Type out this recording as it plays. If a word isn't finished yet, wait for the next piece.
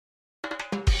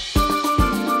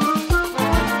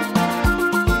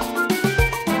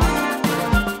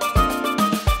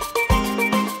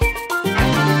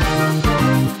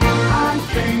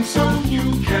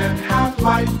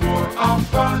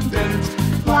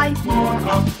life more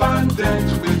abundant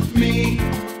with me.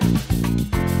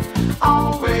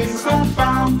 Always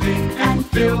abounding and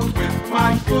filled with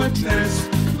my goodness,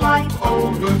 life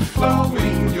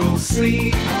overflowing you'll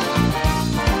see.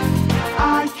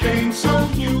 I came so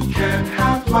you can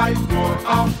have life more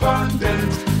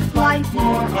abundant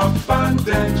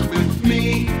with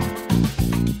me.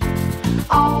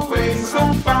 Always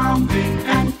abounding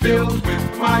and filled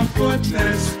with my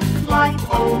goodness, life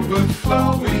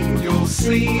overflowing you'll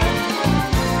see.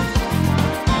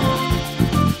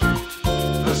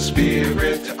 The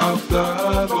Spirit of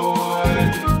the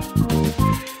Lord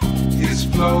is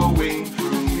flowing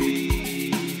through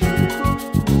me,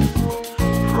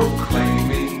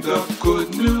 proclaiming the good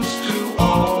news to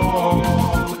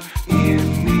all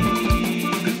in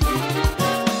need.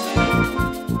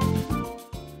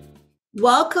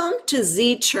 Welcome to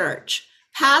ZChurch.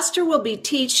 Pastor will be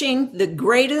teaching the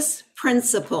greatest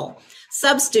principle,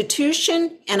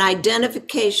 substitution and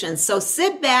identification. So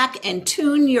sit back and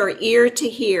tune your ear to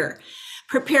hear.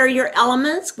 Prepare your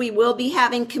elements. We will be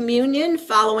having communion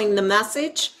following the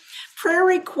message. Prayer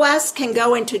requests can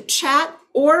go into chat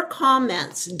or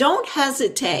comments. Don't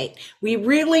hesitate. We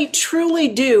really, truly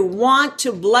do want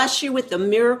to bless you with the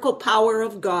miracle power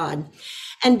of God.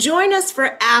 And join us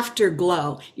for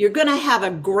Afterglow. You're going to have a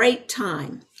great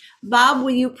time. Bob, will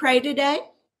you pray today?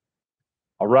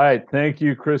 All right. Thank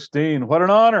you, Christine. What an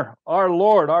honor. Our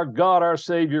Lord, our God, our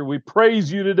Savior, we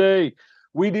praise you today.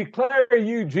 We declare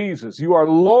you, Jesus. You are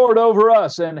Lord over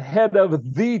us and head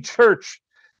of the church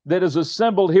that is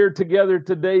assembled here together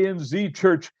today in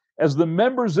ZChurch as the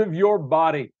members of your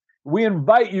body. We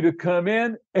invite you to come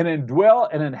in and indwell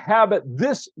and inhabit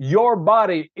this, your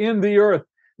body in the earth.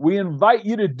 We invite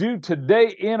you to do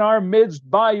today in our midst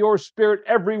by your Spirit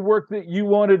every work that you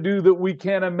want to do that we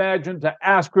can't imagine, to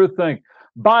ask or think.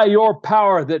 By your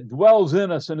power that dwells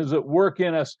in us and is at work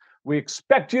in us. We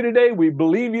expect you today. We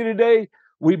believe you today.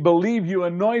 We believe you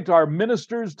anoint our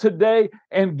ministers today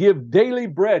and give daily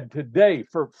bread today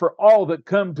for all that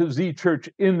come to ZChurch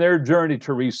in their journey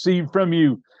to receive from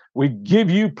you. We give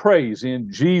you praise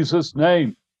in Jesus'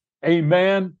 name.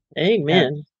 Amen.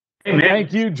 Amen. And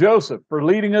thank you, Joseph, for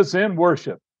leading us in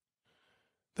worship.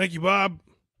 Thank you, Bob.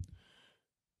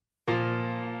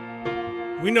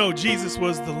 We know Jesus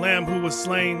was the Lamb who was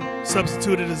slain,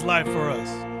 substituted his life for us.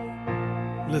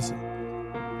 Listen.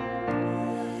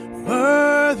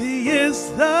 Worthy is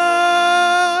the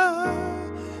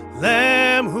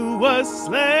Lamb who was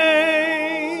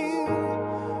slain.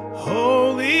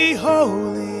 Holy,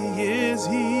 holy is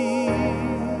he.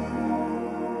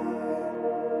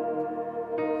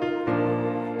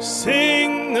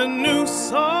 Sing a new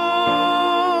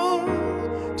song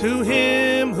to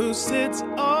him who sits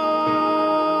on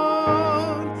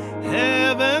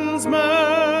heaven's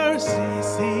mercy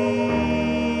seat.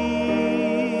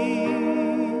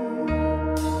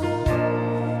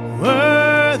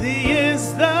 Worthy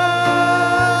is the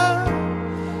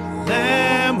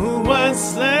Lamb who was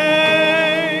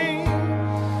slain.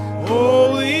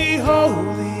 Holy,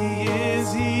 holy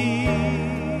is he.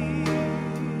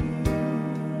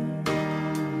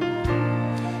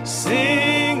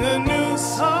 Sing a new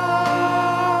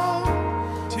song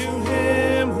to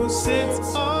him who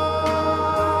sits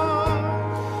on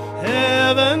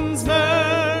heaven's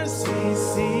mercy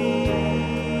seat.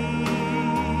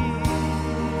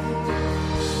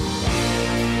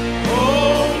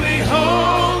 Holy,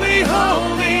 holy,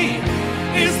 holy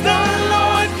is the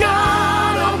Lord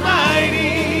God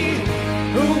Almighty,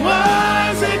 who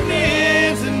was and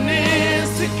is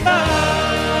to come.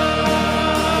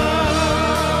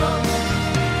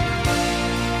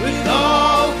 With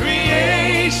all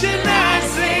creation I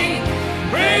sing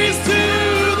praise to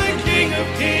the King of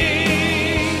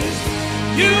Kings.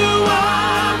 You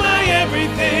are my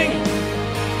everything,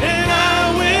 and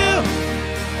I will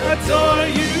adore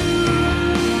you.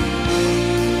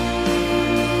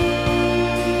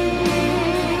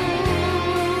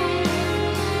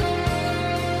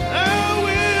 I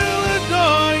will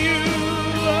adore you.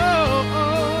 Oh,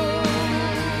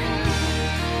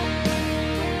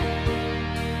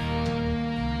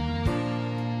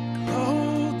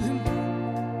 clothed in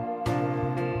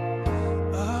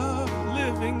a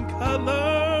living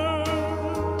color,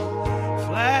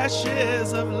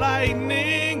 flashes of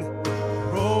lightning,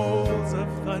 rolls of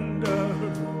thunder,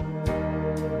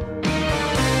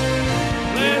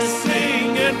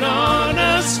 blessing and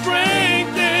honor,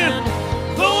 strength and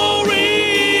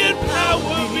glory and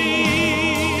power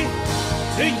be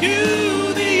to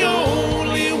you, the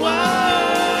only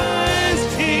wise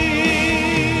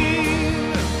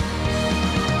King.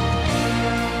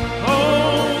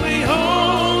 Holy,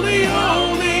 holy,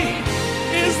 holy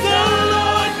is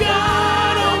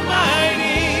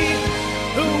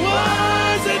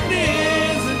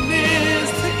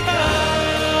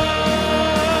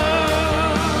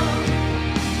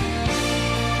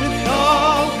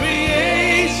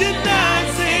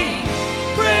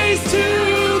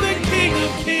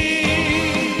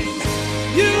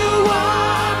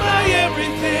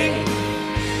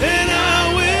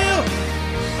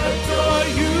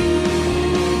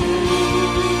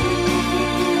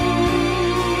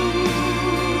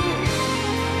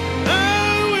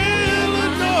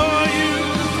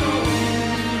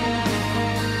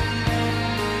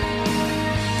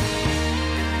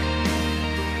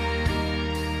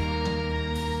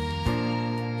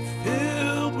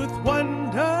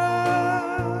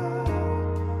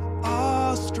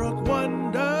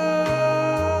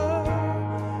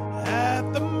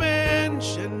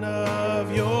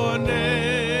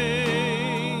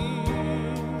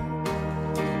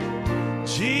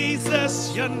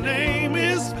Jesus, your name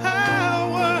is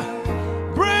power,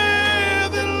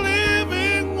 breath and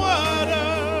living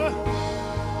water,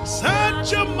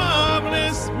 such a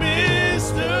marvelous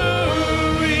mystery.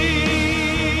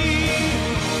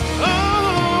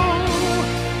 Oh,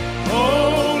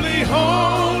 holy,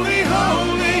 holy,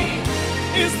 holy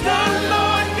is the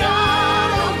Lord God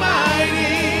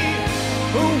Almighty,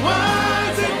 who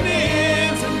was and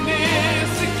is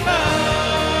to come.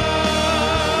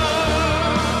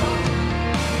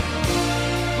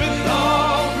 With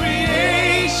all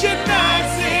creation I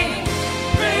sing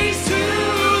praise to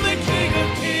the King of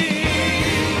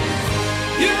Kings.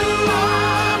 You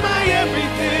are my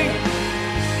everything,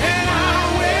 and I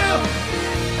will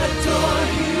adore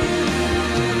you.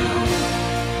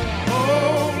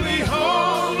 Holy,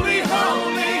 holy,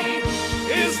 holy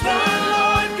is the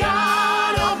Lord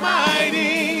God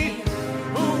Almighty,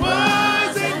 who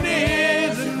was and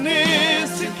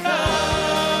is to come.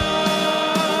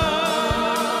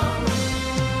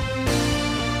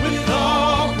 With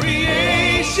all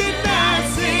creation I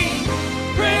sing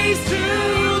praise to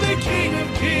the King of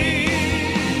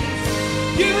Kings.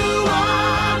 You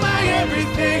are my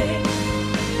everything,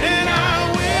 and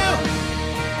I will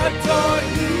adore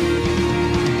you.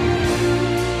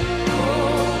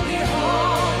 Holy,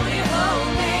 holy,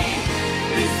 holy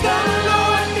is the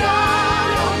Lord God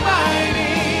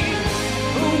Almighty,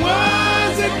 who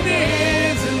was and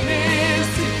is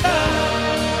to come.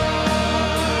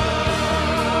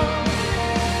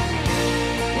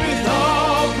 With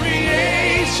all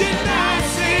creation I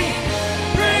sing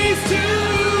praise to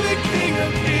the King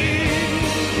of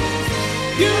Kings.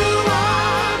 You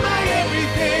are my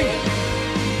everything,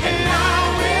 and I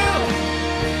will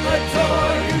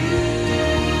adore you.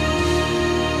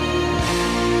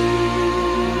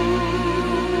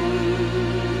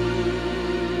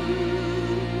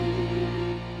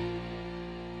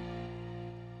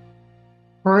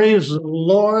 Praise the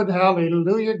Lord.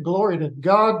 Hallelujah. Glory to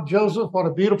God. Joseph, what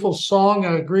a beautiful song.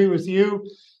 I agree with you.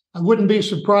 I wouldn't be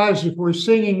surprised if we're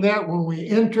singing that when we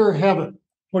enter heaven.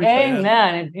 What do you think?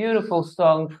 Amen. A beautiful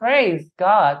song. Praise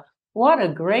God. What a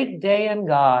great day in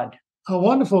God. A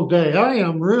wonderful day. I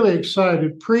am really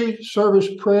excited.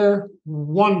 Pre-service prayer,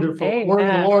 wonderful. Amen. Word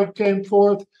of the Lord came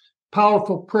forth.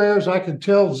 Powerful prayers. I can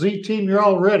tell Z Team, you're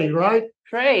all ready, right?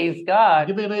 Praise God.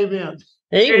 Give me an amen.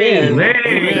 Amen.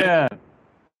 Amen.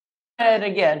 And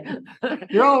again.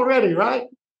 You're all ready, right?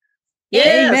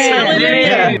 Yes. Amen.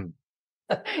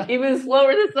 Hallelujah. Even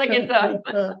slower the second time.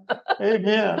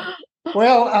 Amen.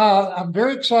 Well, I'm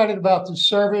very excited about the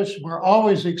service. We're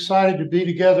always excited to be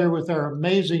together with our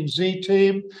amazing Z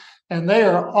Team, and they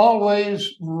are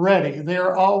always ready. They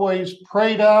are always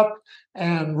prayed up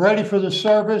and ready for the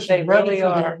service, They and ready really for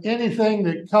are. anything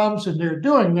that comes, and they're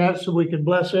doing that so we can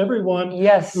bless everyone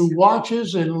Yes. who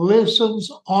watches and listens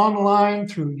online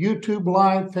through YouTube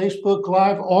Live, Facebook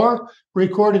Live, or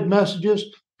recorded messages,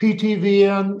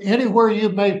 PTVN, anywhere you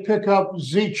may pick up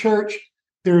ZChurch.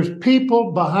 There's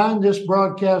people behind this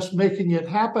broadcast making it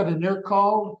happen, and they're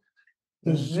called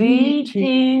the Z Z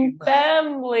Team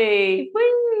family.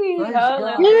 Whee! Praise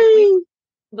Hallelujah. God. Yay.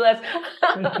 Bless.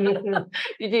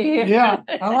 Did you hear? Yeah,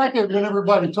 I like it when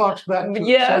everybody talks back to us.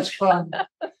 Yes. That's fun.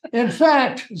 In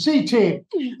fact, Z Team,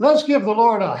 let's give the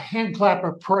Lord a hand clap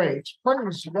of praise.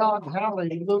 Praise God.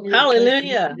 Hallelujah.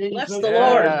 Hallelujah. Thank you, Bless Jesus. the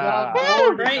Lord. Yeah.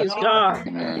 Glory to Praise God. God.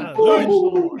 Hallelujah. Praise the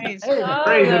Lord. Praise Amen. God.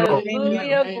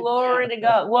 Hallelujah. Amen. Glory to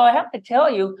God. Well, I have to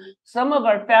tell you, some of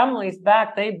our families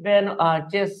back, they've been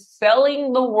just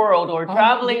selling the world or Oh,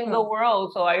 traveling yeah. the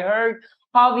world. So I heard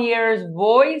Javier's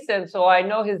voice, and so I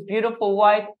know his beautiful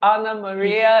wife, Ana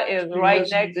Maria, is right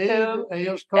Yes, next indeed. to him.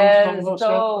 Ellos con And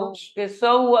nosotros.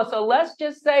 so let's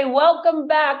just say welcome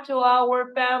back to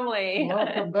our family.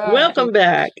 Welcome back. Welcome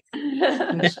back.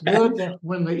 It's good that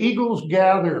when the eagles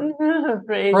gather.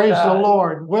 Praise Praise God. the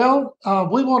Lord. Well,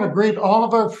 we want to greet all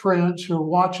of our friends who are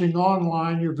watching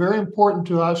online. You're very important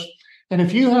to us. And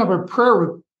if you have a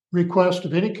prayer request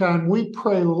of any kind, we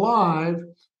pray live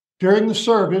during the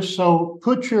service. So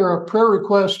put your prayer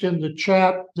request in the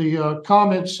chat, the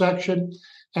comments section,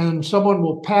 and someone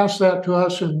will pass that to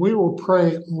us, and we will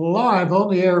pray live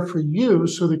on the air for you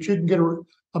so that you can get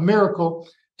a miracle.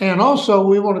 And also,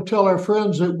 we want to tell our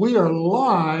friends that we are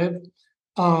live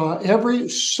every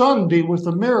Sunday with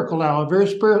the Miracle Hour, a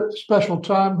very special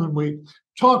time when we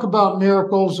talk about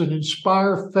miracles and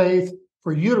inspire faith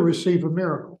for you to receive a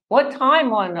miracle. What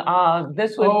time on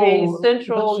this would be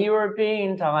Central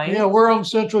European time? Yeah, we're on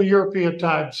Central European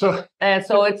time. So And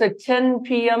so it's a 10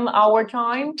 p.m. our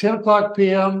time. 10 o'clock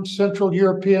p.m. Central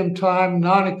European time,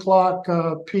 9 o'clock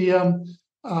p.m.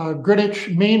 Greenwich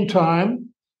Mean Time.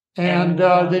 And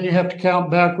then you have to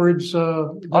count backwards.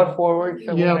 Or forward.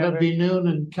 Yeah, that'd be noon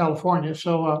in California.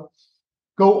 So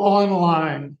go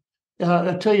online.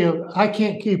 I tell you, I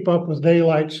can't keep up with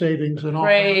daylight savings and all.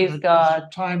 Praise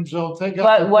God. Time zone. Thank God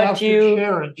But for what Pastor you-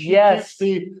 Sharon. yes.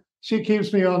 She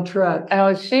keeps me on track.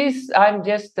 I'm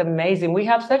just amazing. We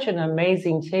have such an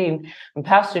amazing team. And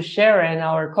Pastor Sharon,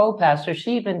 our co-pastor,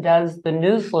 she even does the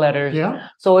newsletters. Yeah.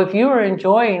 So if you are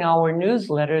enjoying our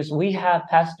newsletters, we have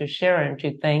Pastor Sharon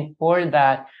to thank for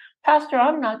that. Pastor,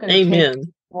 I'm not going to take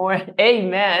more.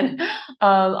 Amen.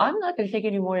 I'm not going to take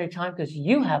any more of your time because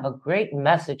you have a great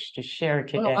message to share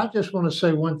today. Well, I just want to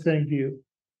say one thing to you.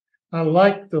 I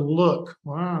like the look.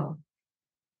 Wow.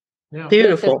 Yeah.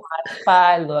 Beautiful. This is my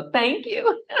spy look. Thank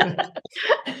you.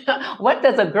 What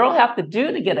does a girl have to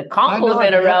do to get a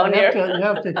compliment around here? You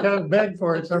have to kind of beg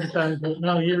for it sometimes, but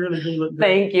no, you really do look good.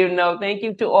 Thank you. No, thank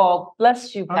you to all.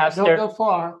 Bless you, Pastor. Don't go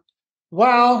far.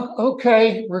 Wow.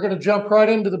 Okay. We're going to jump right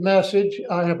into the message.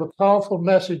 I have a powerful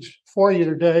message for you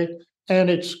today, and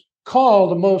it's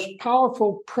called the most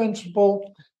powerful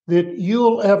principle that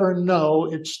you'll ever know.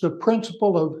 It's the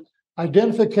principle of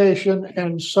identification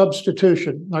and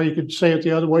substitution. Or you could say it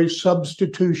the other way,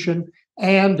 substitution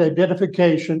and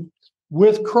identification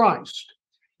with Christ.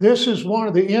 This is one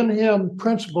of the in Him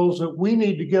principles that we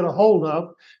need to get a hold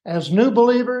of as new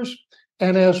believers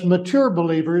and as mature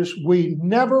believers. We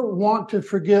never want to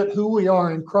forget who we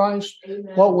are in Christ,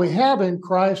 Amen. What we have in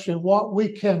Christ, and what we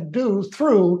can do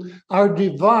through our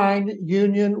divine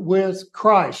union with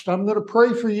Christ. I'm going to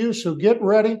pray for you, so get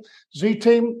ready.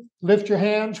 Z-Team, lift your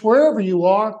hands wherever you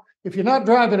are. If you're not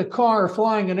driving a car or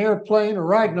flying an airplane or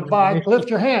riding a bike, lift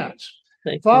your hands.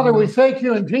 Father, we thank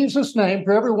you in Jesus' name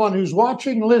for everyone who's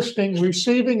watching, listening,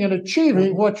 receiving, and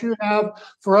achieving what you have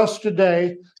for us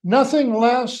today. Nothing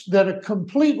less than a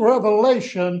complete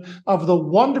revelation of the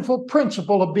wonderful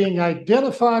principle of being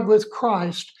identified with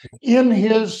Christ in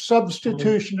His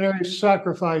substitutionary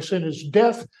sacrifice, in His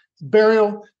death,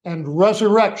 burial, and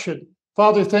resurrection.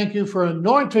 Father, thank you for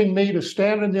anointing me to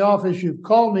stand in the office you've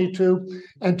called me to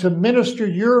and to minister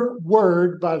your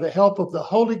word by the help of the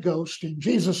Holy Ghost. In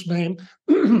Jesus' name.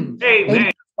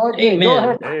 Amen. Okay, Amen. go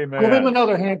ahead. Amen. Give him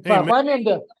another hand clap. Amen.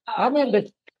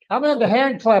 I'm into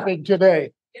hand clapping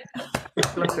today.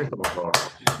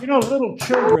 You know, little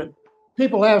children,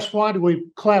 people ask, why do we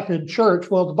clap in church?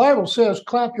 Well, the Bible says,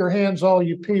 clap your hands, all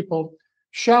you people,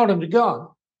 shout unto God.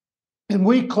 And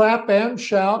we clap and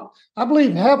shout. I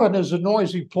believe heaven is a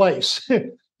noisy place.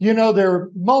 You know, there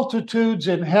are multitudes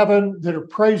in heaven that are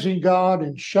praising God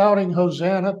and shouting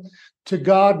Hosanna to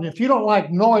God. And if you don't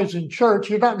like noise in church,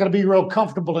 you're not going to be real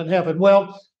comfortable in heaven.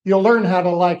 Well, you'll learn how to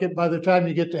like it by the time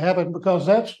you get to heaven, because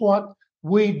that's what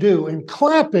we do. And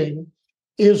clapping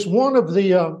is one of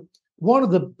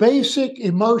the basic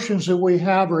emotions that we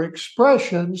have, or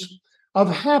expressions of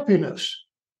happiness.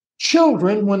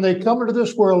 Children, when they come into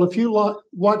this world, if you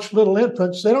watch little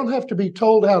infants, they don't have to be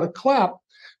told how to clap.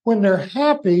 When they're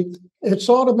happy, it's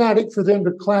automatic for them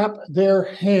to clap their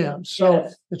hands. So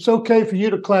yes. It's okay for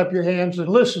you to clap your hands. And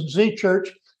listen, ZChurch,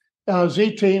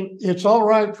 Z-Team, it's all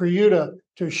right for you to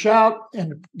shout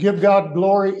and give God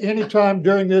glory anytime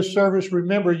during this service.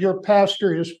 Remember, your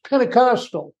pastor is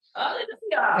Pentecostal.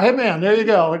 Hallelujah. Amen. There you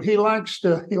go. And he likes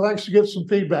to get some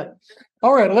feedback.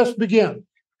 All right, let's begin.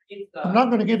 I'm not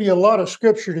going to give you a lot of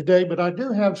scripture today, but I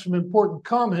do have some important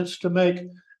comments to make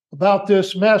about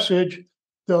this message,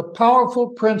 the powerful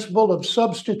principle of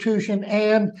substitution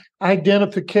and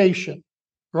identification,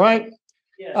 right?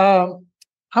 Yes.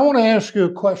 I want to ask you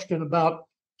a question about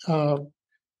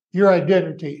your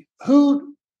identity.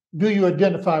 Who do you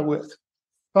identify with?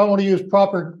 If I want to use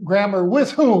proper grammar,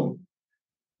 with whom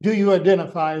do you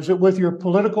identify? Is it with your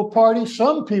political party?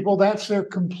 Some people, that's their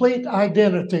complete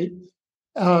identity.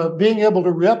 Being able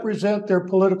to represent their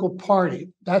political party.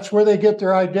 That's where they get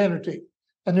their identity.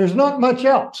 And there's not much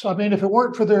else. I mean, if it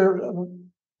weren't for their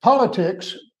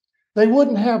politics, they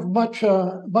wouldn't have much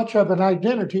of an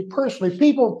identity personally.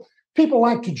 People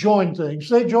like to join things.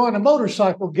 They join a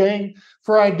motorcycle gang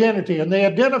for identity, and they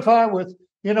identify with,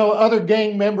 other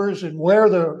gang members and wear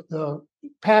the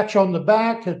patch on the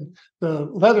back and the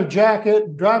leather jacket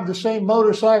and drive the same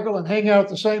motorcycle and hang out at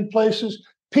the same places.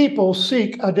 People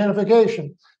seek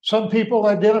identification. Some people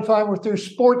identify with their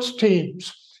sports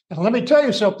teams. And let me tell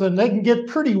you something, they can get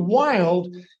pretty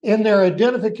wild in their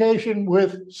identification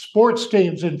with sports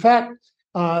teams. In fact,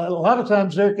 a lot of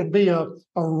times there can be a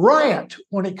riot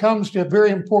when it comes to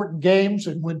very important games.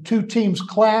 And when two teams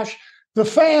clash, the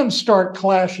fans start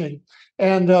clashing.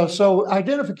 And so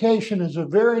identification is a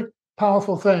very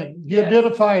powerful thing. Do you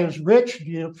identify as rich? Do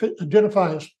you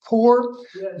identify as poor?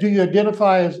 Yes. Do you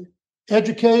identify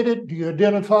educated? Do you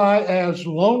identify as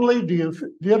lonely? Do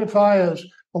you identify as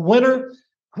a winner?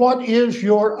 What is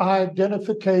your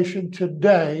identification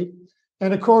today?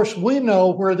 And of course, we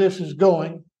know where this is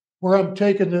going, where I'm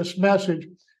taking this message,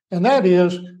 and that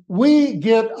is we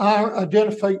get our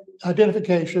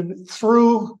identification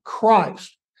through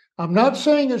Christ. I'm not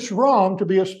saying it's wrong to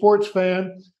be a sports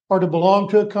fan or to belong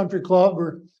to a country club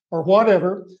or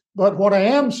whatever, but what I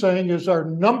am saying is our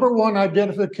number one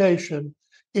identification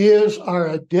is our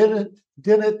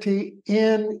identity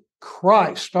in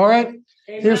Christ. All right?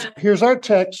 Here's our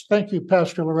text. Thank you,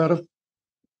 Pastor Loretta.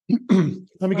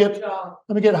 Let me get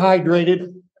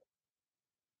hydrated.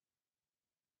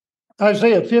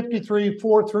 Isaiah 53,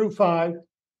 4 through 5.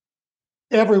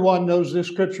 Everyone knows this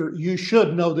scripture. You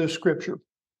should know this scripture.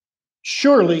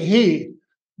 Surely he,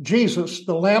 Jesus,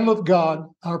 the Lamb of God,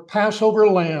 our Passover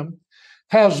lamb,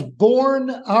 has borne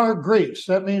our griefs.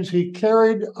 That means he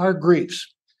carried our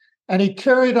griefs, and he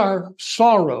carried our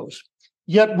sorrows.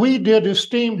 Yet we did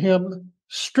esteem him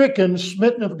stricken,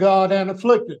 smitten of God, and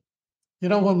afflicted. You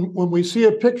know, when we see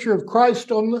a picture of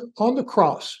Christ on the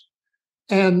cross,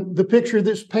 and the picture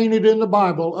that's painted in the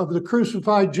Bible of the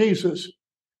crucified Jesus,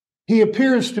 he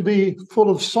appears to be full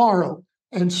of sorrow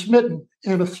and smitten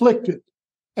and afflicted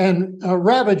and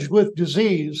ravaged with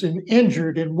disease and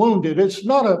injured and wounded. It's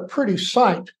not a pretty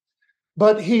sight,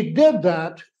 but he did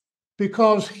that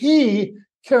because he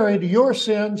carried your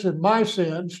sins and my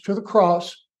sins to the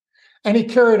cross, and he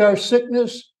carried our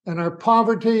sickness and our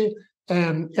poverty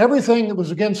and everything that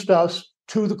was against us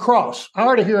to the cross. I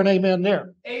ought to hear an amen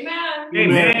there. Amen.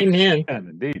 Amen. Amen.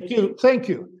 Indeed. Thank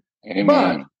you. Amen.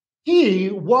 But he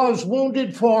was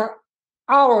wounded for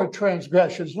our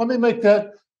transgressions. Let me make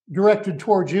that directed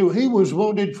towards you. He was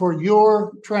wounded for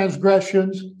your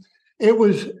transgressions. It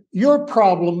was your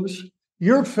problems,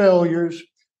 your failures,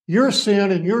 your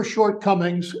sin, and your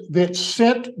shortcomings that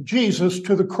sent Jesus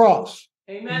to the cross.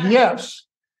 Amen. Yes,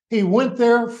 he went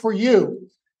there for you.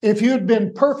 If you'd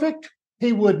been perfect,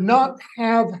 he would not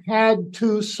have had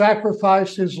to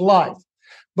sacrifice his life.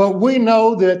 But we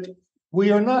know that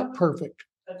we are not perfect.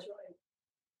 That's right.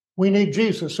 We need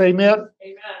Jesus. Amen.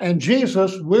 Amen. And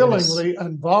Jesus willingly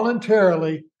and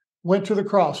voluntarily went to the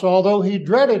cross. Although he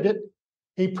dreaded it,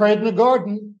 he prayed in the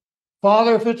garden,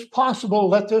 Father, if it's possible,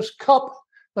 let this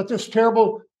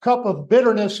terrible cup of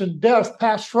bitterness and death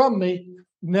pass from me.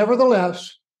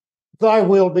 Nevertheless, thy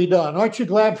will be done. Aren't you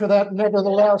glad for that?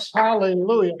 Nevertheless,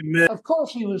 hallelujah. Amen. Of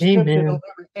course, he was tempted on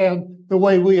every hand the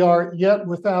way we are, yet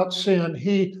without sin.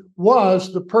 He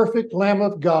was the perfect Lamb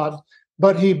of God,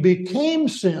 but he became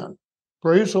sin.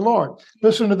 Praise the Lord.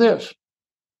 Listen to this.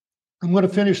 I'm going to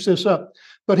finish this up.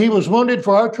 But he was wounded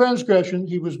for our transgression.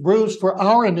 He was bruised for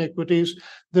our iniquities.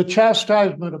 The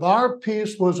chastisement of our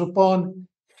peace was upon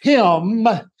him.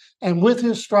 And with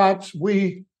his stripes,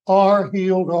 we are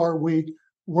healed, or we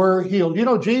were healed. You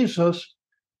know, Jesus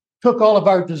took all of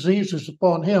our diseases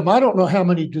upon him. I don't know how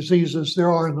many diseases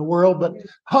there are in the world, but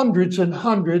hundreds and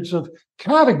hundreds of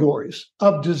categories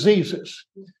of diseases,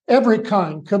 every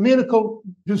kind, communicable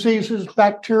diseases,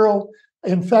 bacterial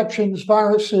infections,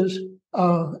 viruses.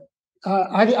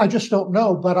 I just don't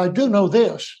know, but I do know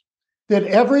this, that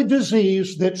every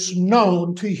disease that's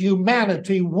known to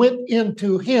humanity went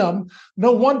into him.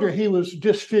 No wonder he was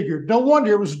disfigured. No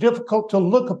wonder it was difficult to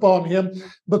look upon him,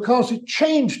 because it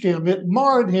changed him. It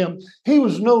marred him. He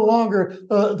was no longer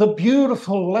the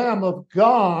beautiful Lamb of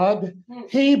God.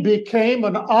 He became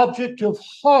an object of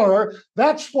horror.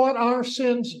 That's what our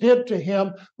sins did to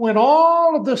him. When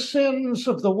all of the sins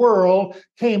of the world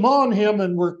came on him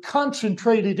and were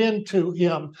concentrated into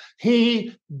him,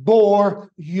 he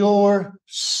bore your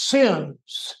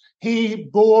sins. He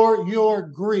bore your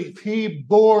grief. He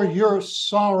bore your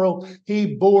sorrow.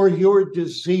 He bore your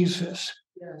diseases.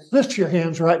 Yes. Lift your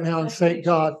hands right now and thank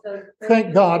God.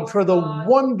 Thank God for the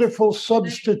wonderful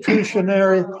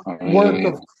substitutionary work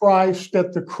of Christ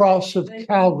at the cross of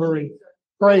Calvary.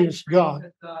 Praise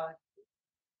God.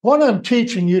 What I'm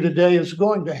teaching you today is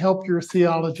going to help your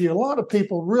theology. A lot of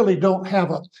people really don't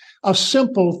have a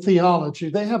simple theology.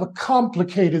 They have a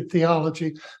complicated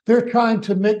theology. They're trying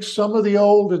to mix some of the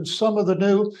old and some of the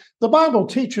new. The Bible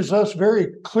teaches us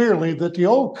very clearly that the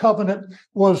old covenant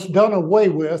was done away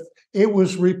with. It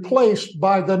was replaced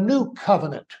by the new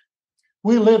covenant.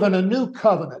 We live in a new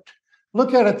covenant.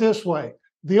 Look at it this way.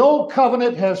 The old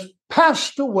covenant has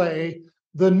passed away.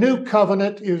 the new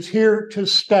covenant is here to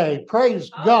stay. Praise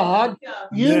God.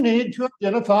 You need to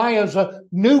identify as a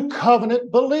new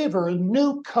covenant believer, a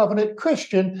new covenant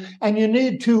Christian, and you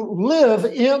need to live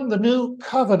in the new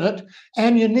covenant,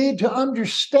 and you need to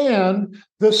understand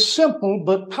the simple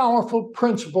but powerful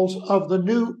principles of the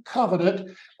new covenant.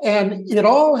 And it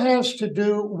all has to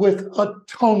do with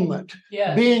atonement,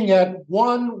 being at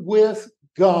one with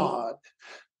God.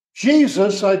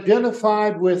 Jesus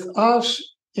identified with us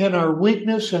in our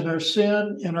weakness, in our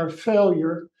sin, in our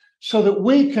failure, so that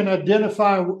we can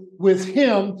identify with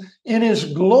him in his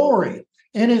glory,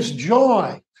 in his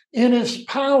joy, in his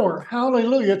power.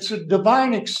 Hallelujah. It's a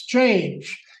divine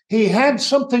exchange. He had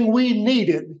something we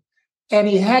needed, and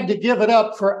he had to give it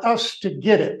up for us to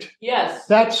get it. Yes.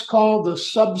 That's called the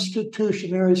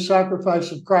substitutionary sacrifice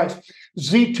of Christ.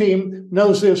 Z-Team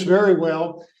knows this very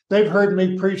well. They've heard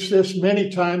me preach this many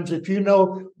times. If you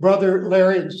know Brother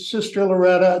Larry and Sister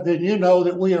Loretta, then you know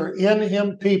that we are in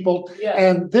him people. Yes.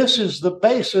 And this is the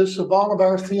basis of all of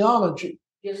our theology.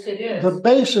 Yes, it is. The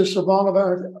basis of all of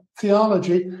our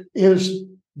theology is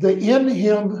the in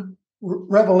him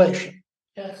revelation.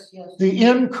 Yes, yes. The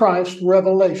in Christ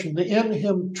revelation, the in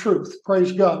him truth.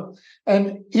 Praise God.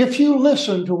 And if you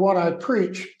listen to what I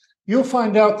preach, you'll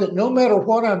find out that no matter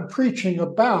what I'm preaching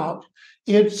about,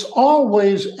 it's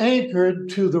always anchored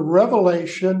to the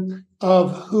revelation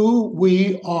of who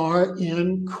we are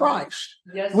in Christ.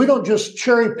 Yes. We don't just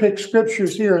cherry pick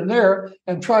scriptures here and there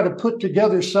and try to put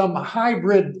together some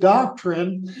hybrid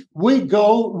doctrine. We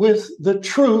go with the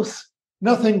truth,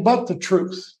 nothing but the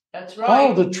truth. That's right.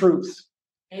 All the truth.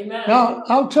 Amen. Now,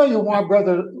 I'll tell you why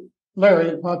Brother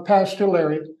Larry, my Pastor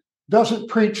Larry, doesn't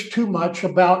preach too much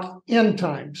about end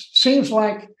times. Seems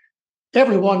like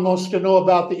everyone wants to know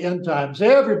about the end times.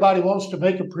 Everybody wants to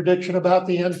make a prediction about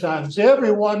the end times.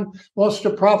 Everyone wants to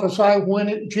prophesy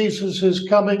when Jesus is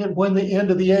coming and when the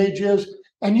end of the age is.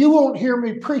 And you won't hear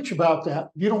me preach about that.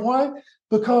 You know why?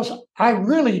 Because I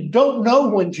really don't know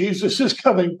when Jesus is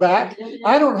coming back.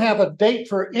 I don't have a date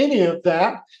for any of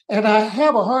that. And I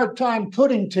have a hard time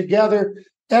putting together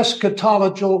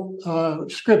eschatological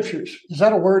scriptures. Is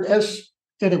that a word?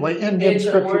 Anyway, in him it's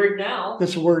scripture. A word now.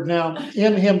 It's a word now.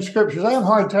 In him scriptures. I have a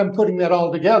hard time putting that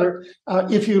all together.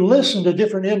 If you listen to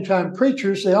different end time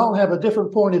preachers, they all have a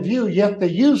different point of view, yet they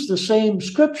use the same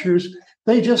scriptures.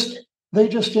 They just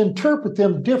interpret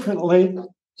them differently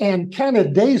and kind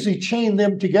of daisy chain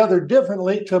them together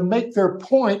differently to make their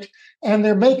point. And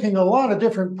they're making a lot of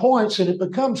different points, and it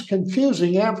becomes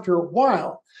confusing after a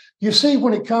while. You see,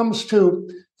 when it comes to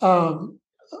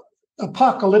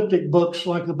apocalyptic books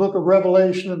like the book of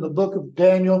Revelation and the book of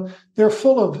Daniel, they're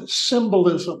full of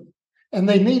symbolism, and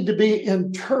they need to be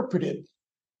interpreted.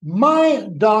 My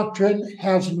doctrine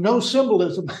has no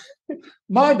symbolism.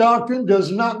 My doctrine does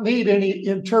not need any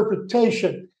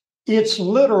interpretation. It's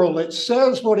literal. It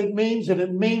says what it means, and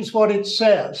it means what it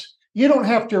says. You don't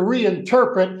have to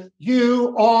reinterpret.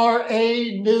 You are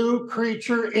a new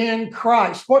creature in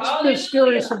Christ. What's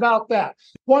mysterious about that?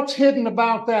 What's hidden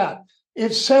about that?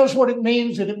 It says what it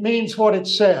means, and it means what it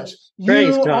says.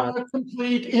 Praise you God. are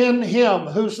complete in him,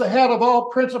 who's the head of all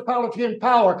principality and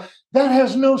power. That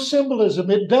has no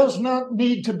symbolism. It does not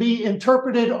need to be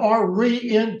interpreted or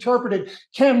reinterpreted.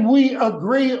 Can we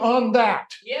agree on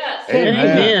that? Yes.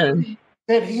 Amen.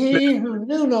 That he who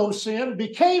knew no sin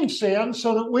became sin,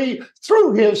 so that we,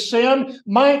 through his sin,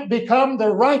 might become the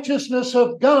righteousness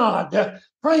of God.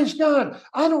 Praise God.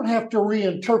 I don't have to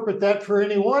reinterpret that for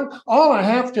anyone. All I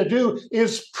have to do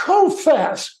is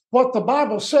profess what the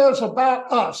Bible says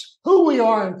about us, who we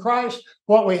are in Christ,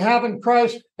 what we have in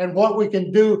Christ, and what we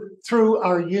can do through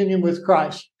our union with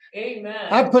Christ. Amen.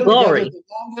 I put Glory. together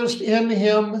the longest in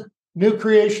him new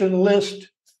creation list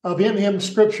of in him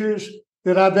scriptures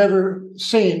that I've ever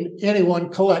seen anyone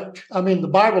collect. I mean, the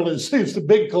Bible is the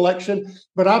big collection,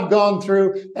 but I've gone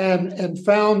through and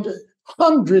found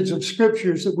hundreds of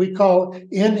scriptures that we call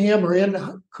in him or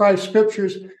in Christ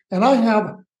scriptures. And I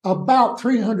have about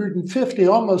 350,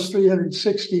 almost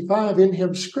 365 in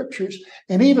him scriptures.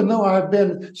 And even though I've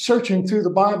been searching through the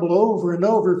Bible over and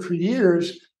over for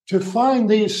years to find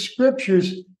these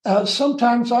scriptures,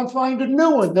 sometimes I find a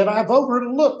new one that I've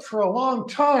overlooked for a long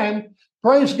time.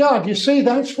 Praise God. You see,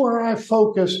 that's where I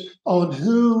focus on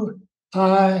who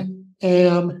I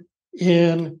am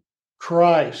in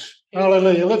Christ.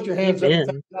 Hallelujah. Lift your hands Amen.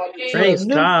 up. Praise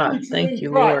God. Thank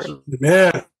you, Lord.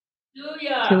 Amen.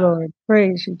 Hallelujah. you, Lord.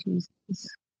 Praise you, Jesus.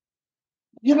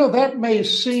 You know, that may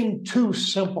seem too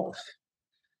simple.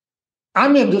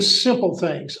 I'm into simple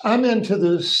things. I'm into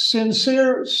the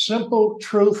sincere, simple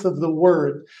truth of the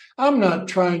word. I'm not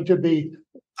trying to be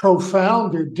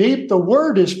profound or deep. The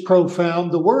word is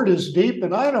profound. The word is deep,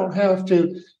 and I don't have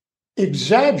to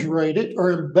exaggerate it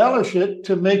or embellish it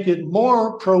to make it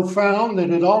more profound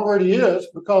than it already is,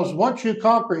 because once you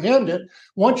comprehend it,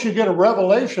 once you get a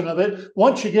revelation of it,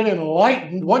 once you get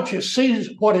enlightened, once you see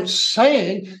what it's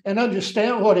saying and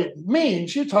understand what it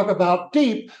means, you talk about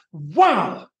deep.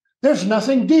 Wow! There's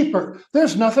nothing deeper.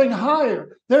 There's nothing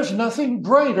higher. There's nothing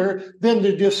greater than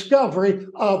the discovery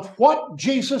of what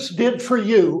Jesus did for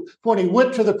you when he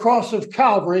went to the cross of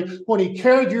Calvary, when he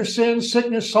carried your sins,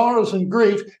 sickness, sorrows, and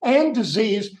grief, and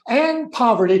disease, and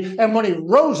poverty, and when he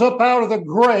rose up out of the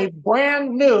grave,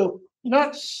 brand new,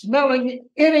 not smelling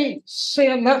any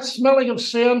sin, not smelling of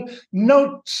sin,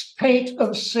 no taint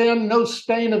of sin, no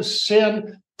stain of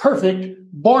sin, perfect,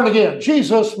 born again.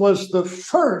 Jesus was the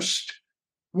first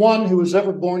one who was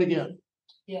ever born again.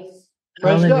 Yes.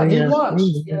 Praise God, he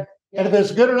was. Yes. And if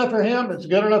it's good enough for him, it's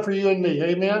good enough for you and me.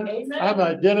 Amen? Amen. I'm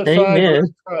identified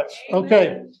with Christ.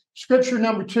 Okay, scripture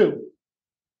number 2.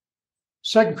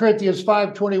 2 Corinthians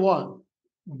 5:21.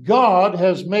 God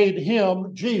has made him,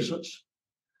 Jesus,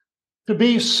 to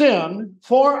be sin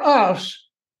for us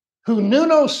who knew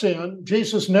no sin.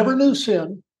 Jesus never knew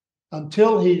sin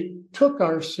until he took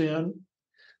our sin,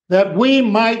 that we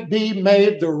might be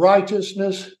made the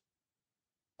righteousness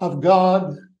of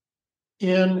God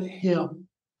in him.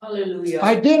 Hallelujah.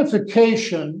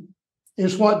 Identification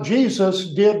is what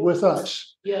Jesus did with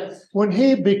us. Yes. When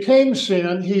he became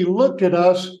sin, he looked at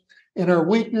us in our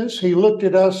weakness. He looked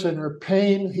at us in our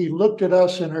pain. He looked at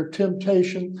us in our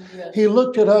temptation. Yes. He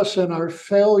looked at us in our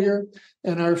failure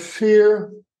and our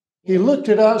fear. He looked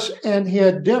at us and he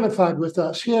identified with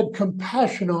us. He had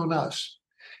compassion on us.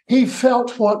 He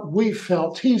felt what we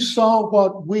felt. He saw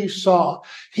what we saw.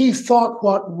 He thought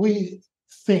what we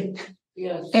think.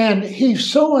 Yes. And he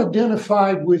so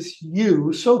identified with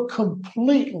you so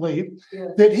completely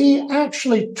that he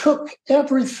actually took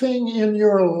everything in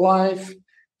your life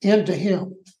into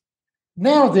him.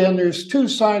 Now then, there's two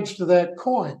sides to that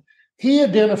coin. He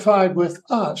identified with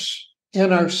us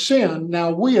in our sin.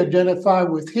 Now we identify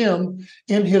with him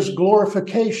in his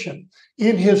glorification,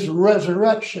 in his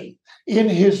resurrection, in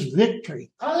his victory,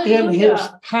 in his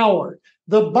power.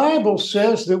 The Bible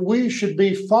says that we should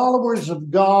be followers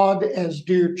of God as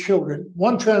dear children.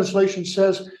 One translation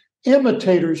says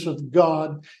imitators of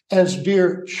God as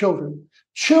dear children.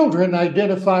 Children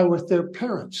identify with their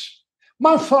parents.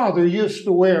 My father used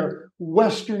to wear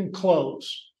Western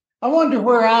clothes. I wonder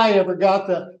where I ever got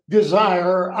the desire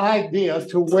or idea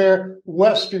to wear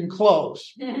Western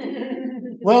clothes.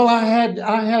 Well, I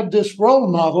had this role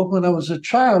model when I was a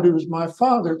child. He was my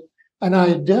father, and I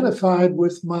identified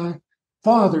with my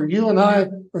father. You and I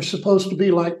are supposed to be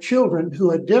like children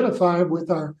who identify with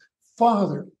our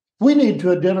father. We need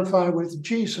to identify with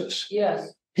Jesus.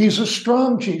 Yes. He's a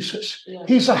strong Jesus. Yes.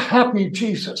 He's a happy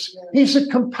Jesus. Yes. He's a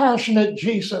compassionate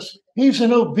Jesus. He's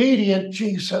an obedient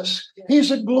Jesus. Yes. He's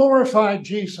a glorified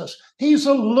Jesus. He's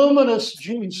a luminous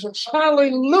Jesus.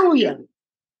 Hallelujah.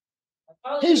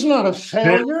 He's not a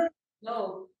failure.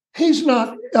 No. He's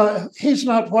not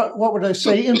what would I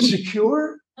say,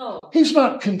 insecure. No. He's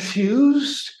not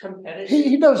confused. Competitive.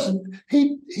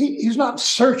 He's not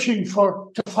searching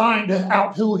to find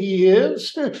out who he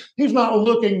is. He's not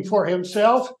looking for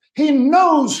himself. He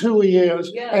knows who he is.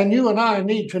 Yes. And you and I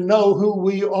need to know who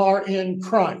we are in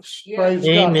Christ. Yes. Praise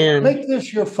Amen. God. Make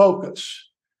this your focus.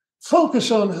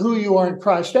 Focus on who you are in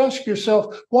Christ. Ask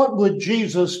yourself, what would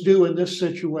Jesus do in this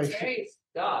situation? Praise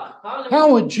God.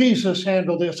 How would Jesus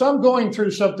handle this? I'm going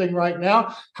through something right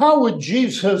now. How would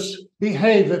Jesus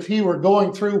behave if he were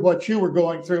going through what you were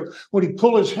going through? Would he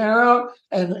pull his hair out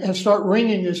and start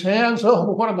wringing his hands?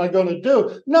 Oh, what am I going to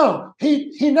do? No,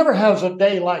 he never has a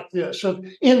day like this of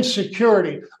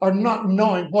insecurity or not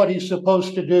knowing what he's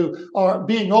supposed to do or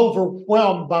being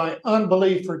overwhelmed by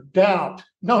unbelief or doubt.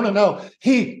 No.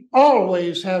 He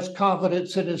always has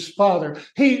confidence in his Father.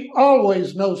 He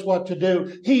always knows what to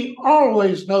do. He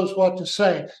always knows what to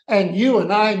say. And you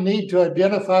and I need to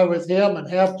identify with him and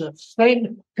have the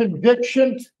same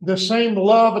conviction, the same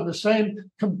love, and the same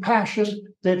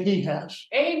compassion that he has.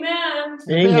 Amen.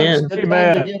 Amen.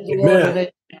 Amen.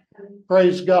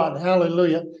 Praise God.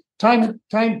 Hallelujah.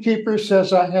 Timekeeper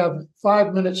says I have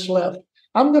 5 minutes left.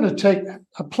 I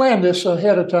planned this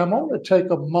ahead of time. I'm going to take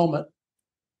a moment.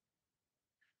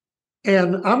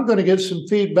 And I'm going to get some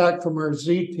feedback from our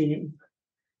Z team.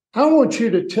 I want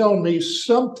you to tell me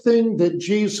something that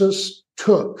Jesus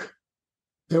took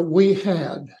that we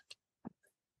had,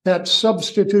 that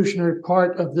substitutionary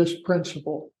part of this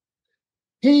principle.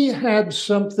 He had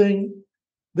something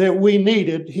that we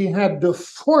needed. He had to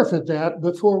forfeit that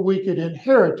before we could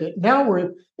inherit it. Now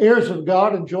we're heirs of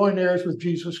God and joint heirs with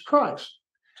Jesus Christ.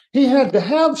 He had to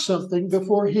have something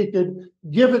before he could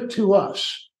give it to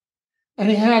us. And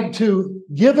he had to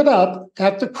give it up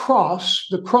at the cross,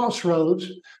 the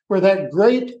crossroads, where that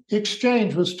great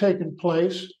exchange was taking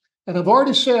place. And I've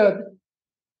already said,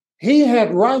 he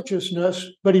had righteousness,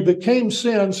 but he became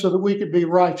sin so that we could be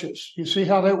righteous. You see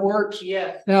how that works?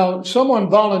 Yes. Now, someone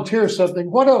volunteers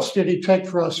something. What else did he take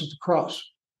for us at the cross?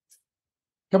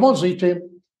 Come on,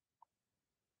 Z-Team.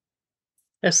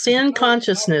 A sin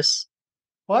consciousness.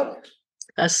 What?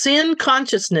 A sin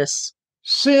consciousness.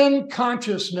 Sin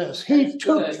consciousness. He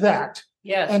took that.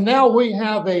 Yes. And now we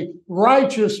have a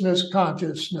righteousness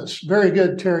consciousness. Very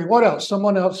good, Terry. What else?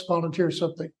 Someone else volunteer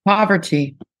something.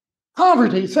 Poverty.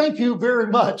 Poverty. Thank you very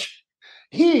much.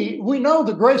 We know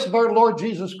the grace of our Lord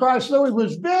Jesus Christ, though he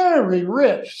was very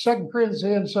rich, 2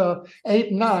 Corinthians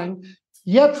 8:9,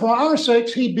 yet for our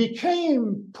sakes he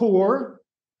became poor,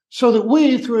 so that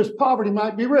we, through his poverty,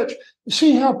 might be rich.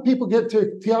 See how people get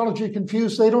their theology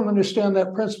confused? They don't understand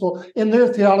that principle. In their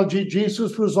theology,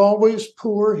 Jesus was always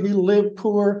poor. He lived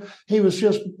poor. He was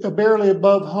just barely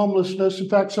above homelessness. In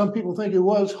fact, some people think he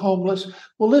was homeless.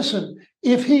 Well, listen,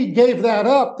 if he gave that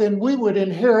up, then we would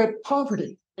inherit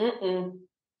poverty.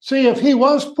 See, if he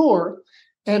was poor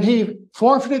and he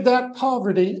forfeited that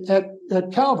poverty at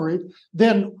Calvary,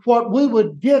 then what we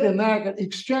would get in that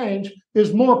exchange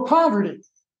is more poverty.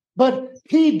 But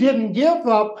he didn't give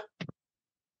up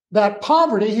that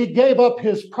poverty. He gave up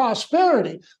his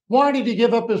prosperity. Why did he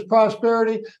give up his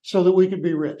prosperity? So that we could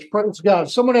be rich. Praise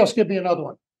God. Someone else give me another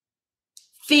one.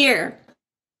 Fear.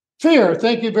 Fear.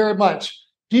 Thank you very much.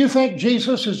 Do you think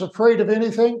Jesus is afraid of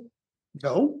anything?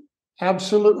 No,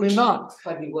 absolutely not.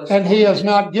 And he has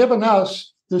not given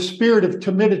us the spirit of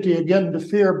timidity, again, to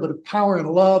fear, but of power and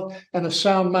love and a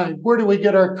sound mind. Where do we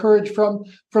get our courage from?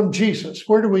 From Jesus.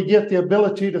 Where do we get the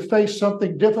ability to face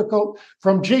something difficult?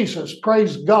 From Jesus.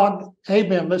 Praise God.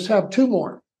 Amen. Let's have two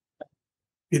more.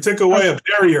 He took away a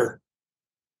barrier.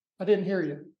 I didn't hear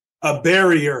you. A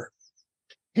barrier.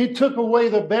 He took away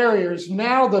the barriers.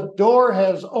 Now the door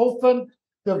has opened.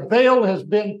 The veil has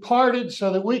been parted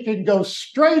so that we can go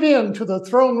straight into the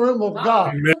throne room of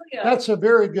God. Amen. That's a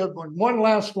very good one. One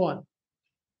last one.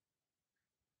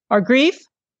 Our grief.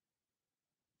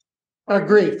 Our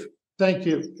grief. Thank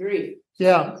you. Grief.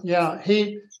 Yeah.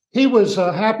 He was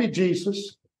a happy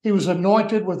Jesus. He was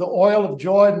anointed with the oil of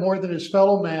joy more than his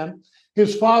fellow man.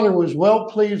 His Father was well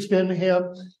pleased in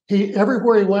him.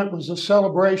 Everywhere he went was a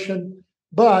celebration,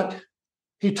 but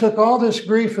he took all this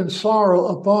grief and sorrow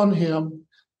upon him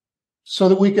so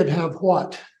that we could have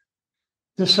what?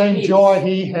 The same joy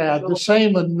he had, the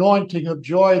same anointing of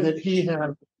joy that he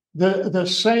had, the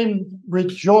same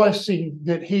rejoicing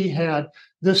that he had,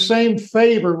 the same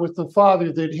favor with the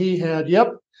Father that he had.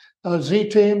 Yep,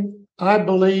 Z-Team, I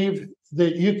believe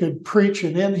that you could preach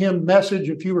an in him message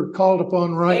if you were called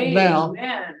upon right now,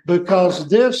 because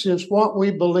this is what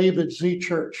we believe at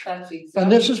ZChurch. Exactly.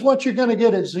 And this is what you're going to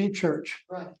get at ZChurch.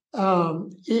 Right.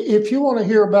 If you want to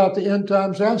hear about the end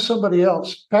times, ask somebody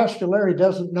else. Pastor Larry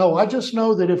doesn't know. I just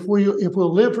know that if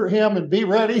we'll live for him and be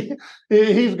ready,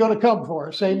 he's going to come for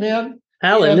us. Amen.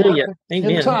 Hallelujah.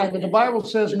 Amen. In time. And the Bible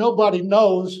says nobody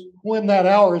knows when that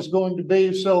hour is going to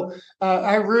be. So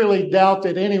I really doubt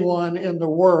that anyone in the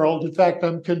world, in fact,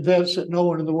 I'm convinced that no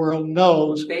one in the world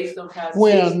knows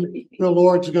when the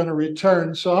Lord's going to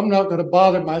return. So I'm not going to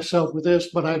bother myself with this,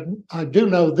 but I do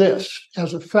know this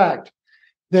as a fact,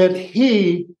 that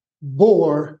he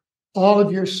bore all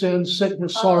of your sins,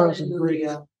 sickness, sorrows, and grief.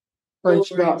 Praise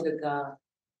God.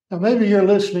 Now, maybe you're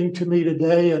listening to me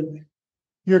today and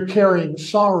you're carrying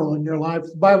sorrow in your life.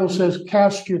 The Bible says,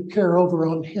 cast your care over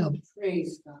on him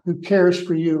who cares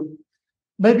for you.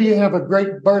 Maybe you have a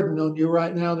great burden on you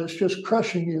right now that's just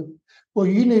crushing you. Well,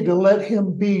 you need to let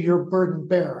him be your burden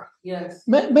bearer. Yes.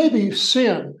 Maybe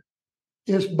sin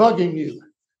is bugging you.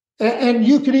 And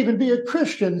you could even be a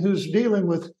Christian who's dealing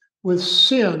with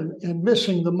sin and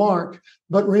missing the mark.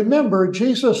 But remember,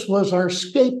 Jesus was our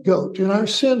scapegoat, and our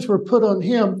sins were put on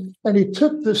him, and he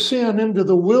took the sin into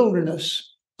the wilderness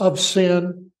of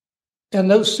sin, and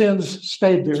those sins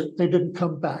stayed there. They didn't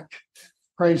come back.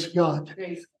 Praise God.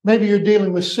 Maybe you're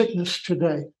dealing with sickness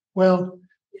today. Well,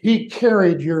 he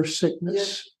carried your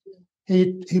sickness.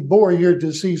 He bore your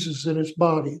diseases in his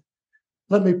body.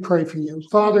 Let me pray for you.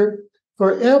 Father,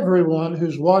 for everyone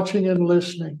who's watching and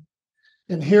listening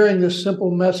and hearing this simple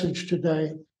message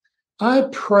today, I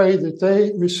pray that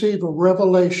they receive a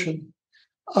revelation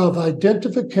of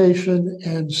identification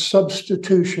and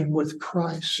substitution with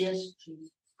Christ. Yes, Jesus.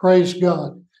 Praise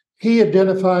God. He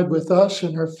identified with us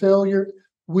in our failure.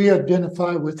 We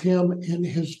identify with him in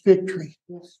his victory.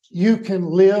 You can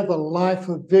live a life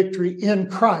of victory in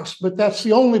Christ, but that's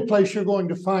the only place you're going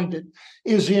to find it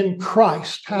is in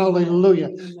Christ. Hallelujah.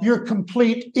 You're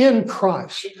complete in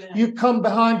Christ. You come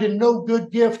behind in no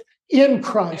good gift in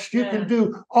Christ. You can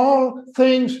do all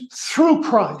things through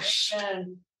Christ.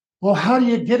 Well, how do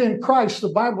you get in Christ? The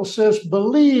Bible says,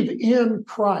 believe in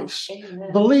Christ.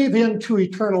 Believe into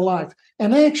eternal life.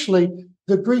 And actually,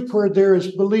 the Greek word there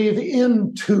is believe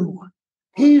into.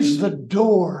 He's the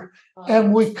door.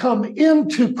 And we come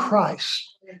into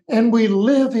Christ and we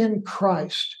live in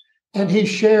Christ. And he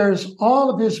shares all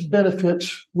of his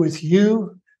benefits with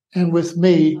you and with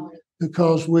me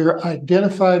because we're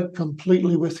identified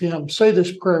completely with him. Say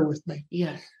this prayer with me.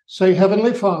 Yes. Say,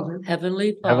 Heavenly Father.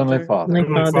 Heavenly Father. Heavenly Father.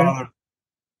 Heavenly Father.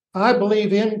 I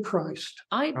believe in Christ.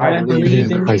 I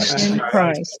believe in In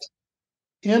Christ.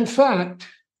 In fact,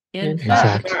 In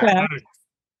fact, fact,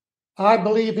 I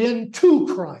believe into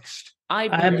Christ. I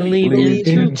believe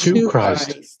into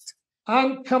Christ.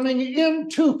 I'm coming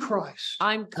into Christ.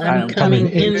 I'm I'm coming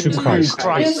into Christ.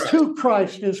 Into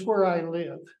Christ is where I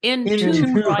live.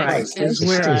 Into Christ is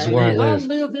where I I I live.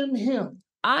 live in him.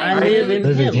 I live in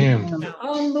Live in him. him.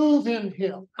 I move in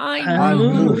him. I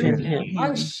move in him.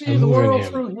 I see I the move in world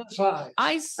him. through his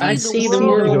eyes. I see the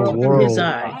world through his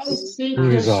I eyes. think Through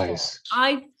his his eyes.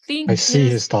 I think I see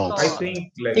his thoughts.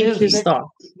 Think His his victory thought.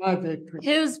 is my victory.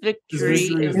 His victory His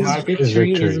is His life.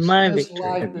 victory is my His victory.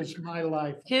 life is my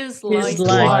life. his His life.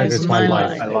 life is is my my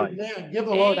life. life. Amen. Give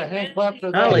the Lord a hand clap for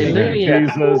that. Hallelujah.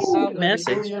 Jesus.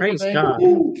 Message. Praise Thank God.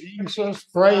 you, Jesus.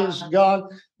 Praise God.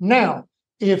 Now,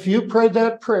 if you prayed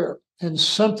that prayer and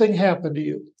something happened to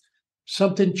you,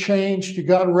 something changed, you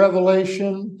got a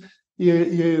revelation,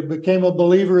 you became a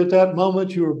believer at that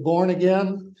moment, you were born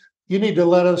again, you need to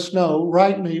let us know.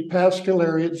 Write me, Pastor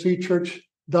Larry at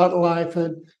ZChurch.life,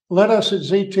 and let us at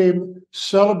Z Team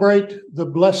celebrate the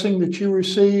blessing that you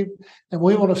received. And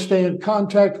we want to stay in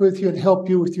contact with you and help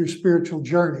you with your spiritual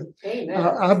journey.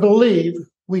 I believe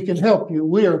we can help you.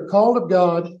 We are called of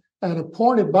God and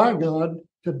appointed by God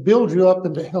to build you up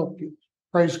and to help you.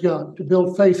 Praise God, to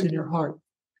build faith in your heart.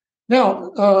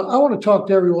 Now, I want to talk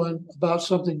to everyone about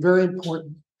something very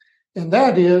important, and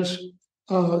that is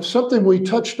something we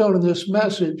touched on in this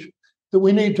message that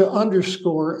we need to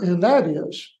underscore, and that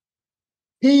is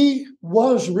he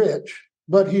was rich,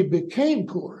 but he became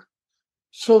poor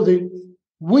so that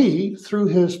we, through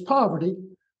his poverty,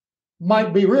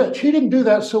 might be rich. He didn't do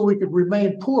that so we could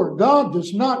remain poor. God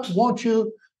does not want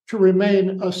you to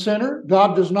remain a sinner.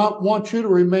 God does not want you to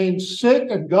remain sick,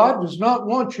 and God does not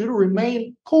want you to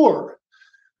remain poor.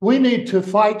 We need to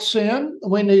fight sin,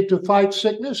 we need to fight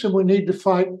sickness, and we need to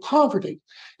fight poverty.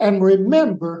 And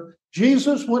remember,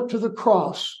 Jesus went to the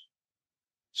cross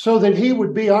so that he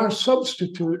would be our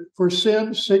substitute for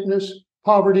sin, sickness,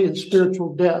 poverty, and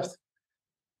spiritual death.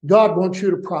 God wants you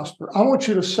to prosper. I want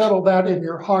you to settle that in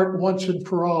your heart once and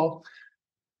for all.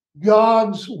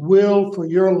 God's will for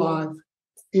your life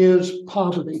is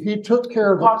poverty. He took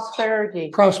care of Prosperity.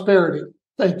 Prosperity.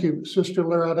 Thank you, Sister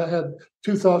Loretta. I had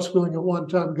two thoughts going at one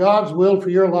time. God's will for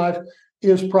your life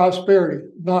is prosperity,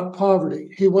 not poverty.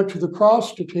 He went to the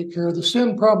cross to take care of the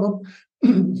sin problem.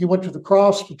 He went to the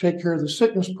cross to take care of the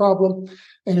sickness problem.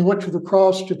 And he went to the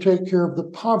cross to take care of the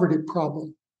poverty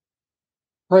problem.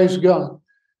 Praise God.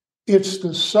 It's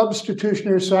the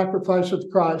substitutionary sacrifice of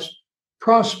Christ.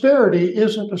 Prosperity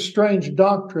isn't a strange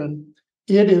doctrine.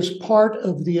 It is part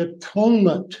of the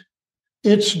atonement.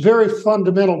 It's very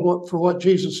fundamental for what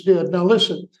Jesus did. Now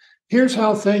listen, here's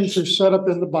how things are set up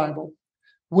in the Bible.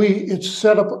 It's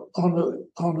set up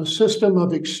on a system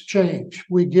of exchange.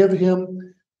 We give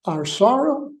him our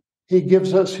sorrow, he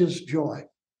gives us his joy.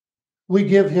 We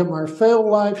give him our failed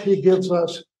life, he gives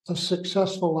us a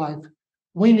successful life.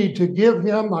 We need to give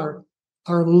him our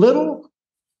little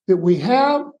that we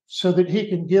have so that he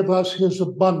can give us his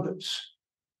abundance.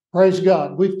 Praise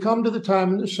God. We've come to the time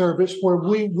in the service where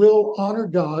we will honor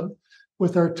God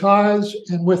with our tithes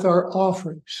and with our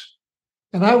offerings.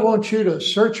 And I want you to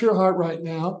search your heart right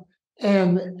now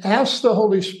and ask the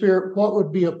Holy Spirit what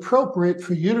would be appropriate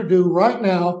for you to do right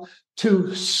now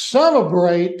to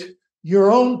celebrate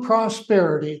your own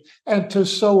prosperity and to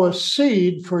sow a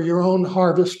seed for your own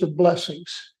harvest of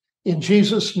blessings. In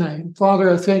Jesus' name,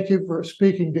 Father, I thank you for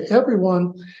speaking to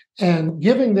everyone and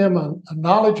giving them a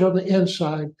knowledge on the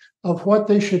inside of what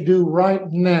they should do right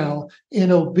now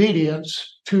in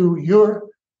obedience to your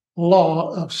law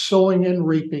of sowing and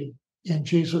reaping. In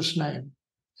Jesus' name,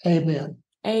 amen.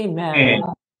 Amen.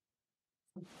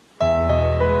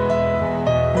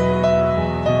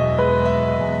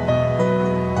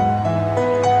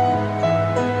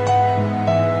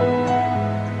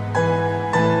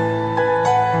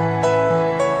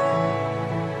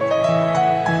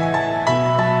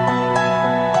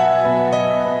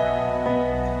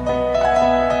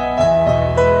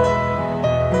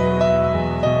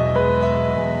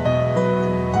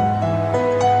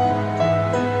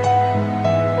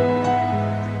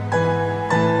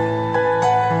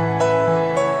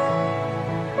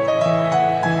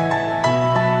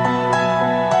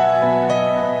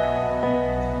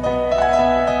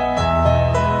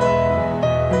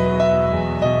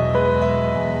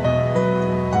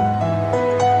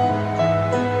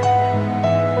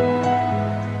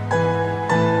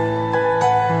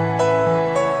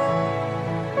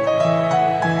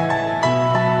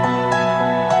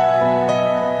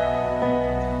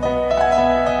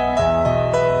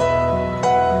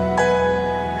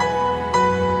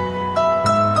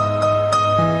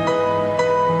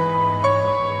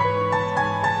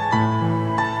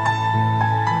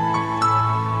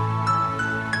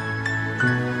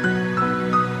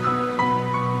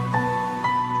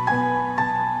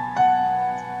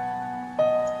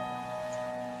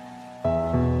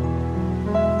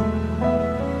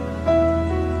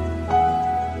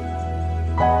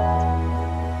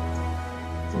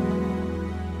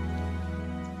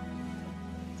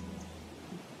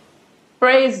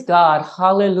 Praise God.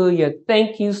 Hallelujah.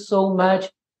 Thank you so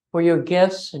much for your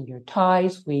gifts and your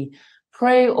tithes. We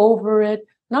pray over it,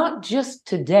 not just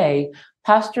today.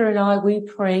 Pastor and I, we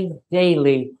pray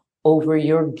daily over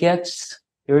your gifts,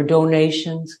 your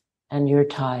donations, and your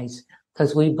tithes,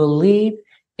 because we believe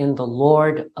in the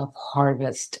Lord of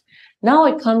harvest. Now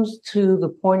it comes to the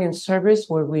point in service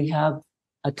where we have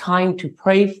a time to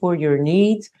pray for your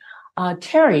needs.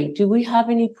 Terry, do we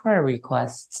have any prayer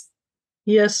requests?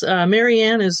 Yes,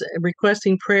 Marianne is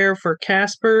requesting prayer for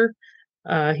Casper.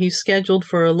 He's scheduled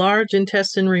for a large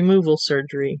intestine removal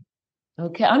surgery.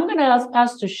 Okay, I'm going to ask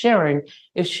Pastor Sharon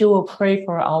if she will pray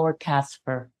for our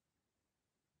Casper.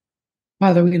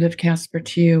 Father, we lift Casper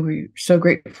to you. We're so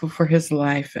grateful for his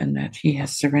life and that he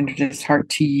has surrendered his heart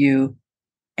to you.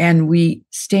 And we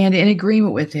stand in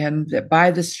agreement with him that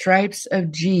by the stripes of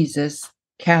Jesus,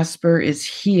 Casper is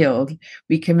healed.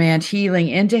 We command healing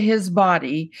into his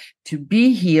body to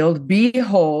be healed, be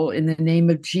whole in the name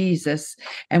of Jesus.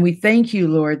 And we thank you,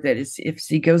 Lord, that if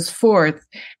he goes forth,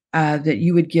 that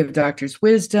you would give doctors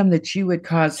wisdom, that you would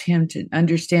cause him to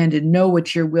understand and know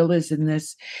what your will is in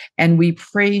this. And we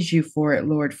praise you for it,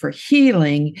 Lord, for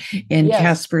healing in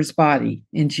Casper's body,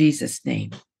 in Jesus' name.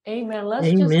 Amen. Let's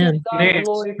just give God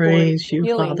glory for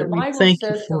healing. Father. The Bible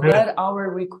says to let our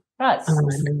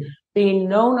requests be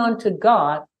known unto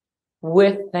God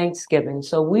with thanksgiving.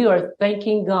 So we are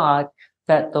thanking God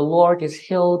that the Lord has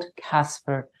healed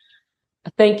Casper.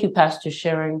 Thank you, Pastor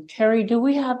Sharon. Terry, do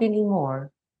we have any more?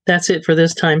 That's it for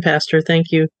this time, Pastor.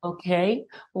 Thank you. Okay.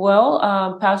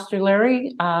 Well, Pastor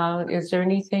Larry, is there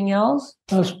anything else?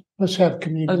 Let's have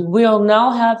communion. We'll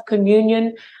now have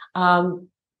communion.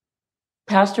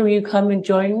 Pastor, will you come and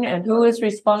join me? And who is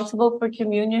responsible for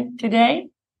communion today?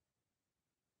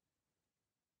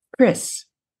 Chris.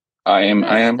 I am.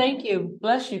 Thank you.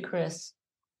 Bless you, Chris.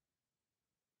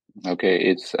 Okay,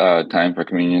 it's time for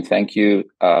communion. Thank you,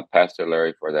 Pastor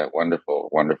Larry, for that wonderful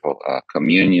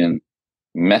communion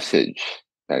message.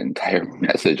 That entire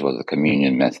message was a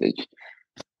communion message.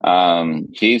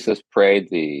 Jesus prayed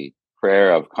the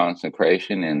prayer of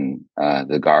consecration in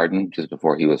the garden just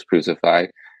before he was crucified,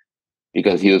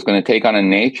 because he was going to take on a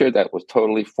nature that was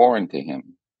totally foreign to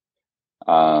him.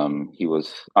 He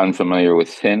was unfamiliar with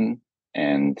sin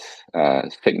and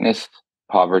sickness,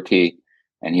 poverty,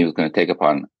 and he was going to take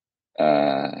upon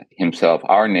himself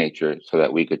our nature so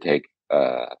that we could take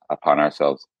upon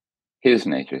ourselves his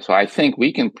nature. So I think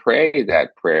we can pray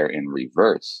that prayer in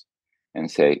reverse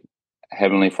and say,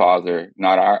 Heavenly Father,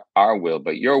 not our will,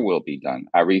 but your will be done.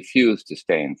 I refuse to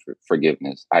stay in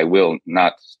forgiveness. I will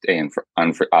not stay in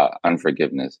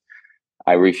unforgiveness.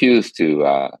 I refuse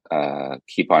to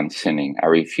keep on sinning. I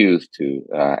refuse to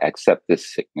accept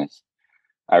this sickness.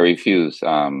 I refuse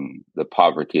the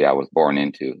poverty I was born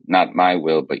into. Not my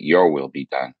will, but your will be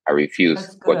done. I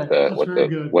refuse what the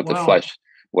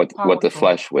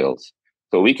flesh wills.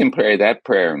 So we can pray that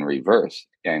prayer in reverse,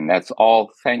 and that's all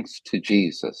thanks to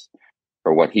Jesus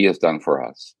for what he has done for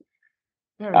us.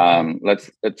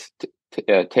 Let's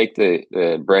take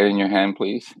the bread in your hand,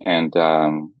 please, and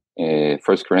 1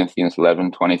 Corinthians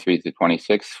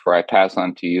 11:23-26. For I pass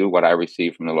on to you what I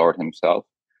received from the Lord himself.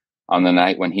 On the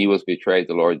night when he was betrayed,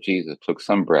 the Lord Jesus took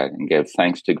some bread and gave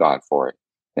thanks to God for it.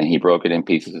 Then he broke it in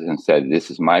pieces and said,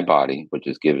 "This is my body, which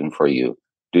is given for you.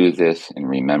 Do this in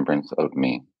remembrance of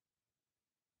me."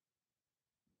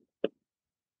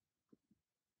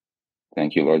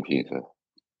 Thank you, Lord Jesus.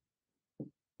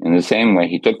 In the same way,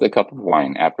 he took the cup of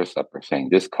wine after supper, saying,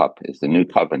 "This cup is the new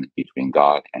covenant between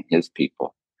God and his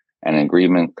people, an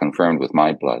agreement confirmed with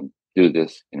my blood. Do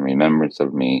this in remembrance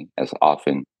of me as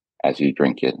often as you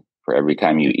drink it. For every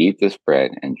time you eat this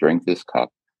bread and drink this cup,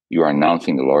 you are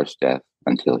announcing the Lord's death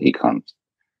until he comes."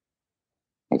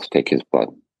 Let's take his blood.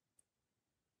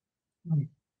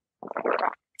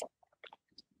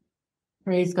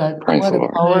 Praise God. Praise what the a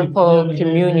Lord. powerful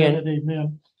communion.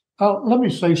 Amen. Let me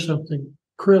say something.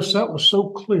 Chris, that was so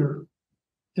clear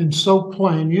and so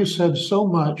plain. You said so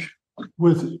much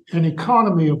with an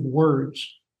economy of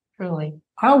words. Truly.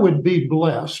 I would be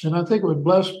blessed, and I think it would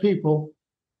bless people,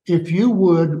 if you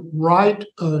would write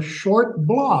a short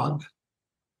blog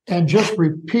and just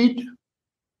repeat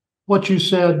what you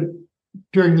said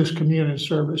during this communion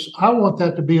service. I want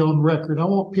that to be on record. I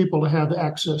want people to have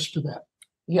access to that.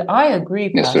 Yeah, I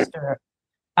agree, Yes, Pastor. sir.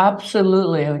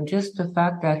 Absolutely. And just the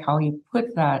fact that how you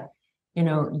put that,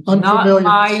 not Unfamiliar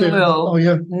my sin. will, Oh,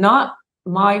 yeah. not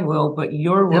my will, but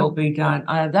your will be done.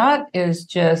 That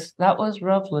was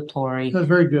revelatory. That's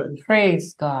very good.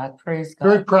 Praise God. Praise God.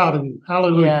 Very proud of you.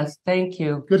 Hallelujah. Yes, thank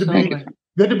you. Good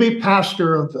to be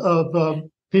pastor of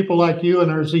people like you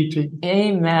and our Z team.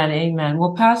 Amen. Amen.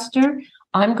 Well, Pastor,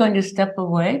 I'm going to step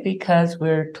away because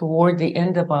we're toward the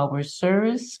end of our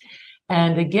service.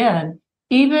 And again,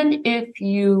 even if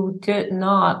you did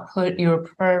not put your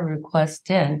prayer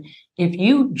request in, if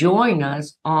you join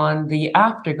us on the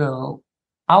afterglow,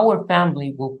 our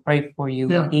family will pray for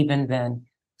you even then.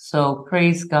 So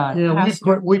praise God. Yeah,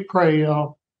 we pray at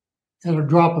a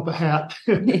drop of a hat.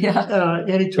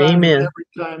 Anytime, Amen. every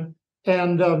time.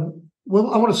 And I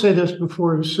want to say this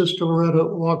before Sister Loretta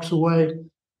walks away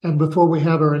and before we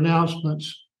have our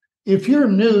announcements. If you're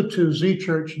new to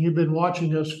ZChurch and you've been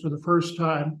watching us for the first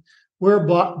time, we're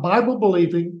a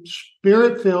Bible-believing,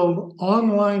 Spirit-filled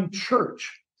online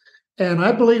church. And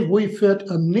I believe we fit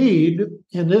a need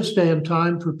in this day and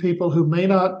time for people who may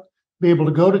not be able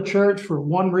to go to church for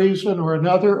one reason or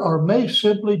another, or may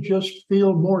simply just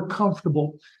feel more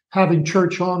comfortable having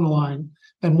church online.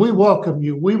 And we welcome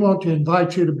you. We want to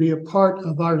invite you to be a part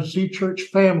of our ZChurch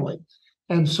family.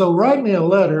 And so write me a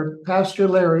letter, Pastor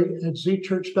Larry at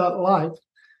zchurch.life,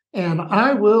 and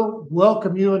I will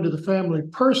welcome you into the family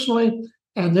personally.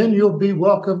 And then you'll be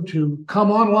welcome to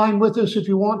come online with us if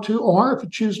you want to, or if you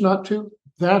choose not to,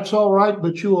 that's all right.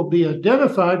 But you will be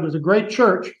identified with a great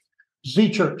church,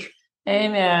 ZChurch.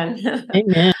 Amen.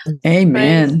 Amen.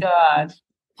 Amen. Praise God.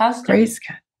 Pastor. Praise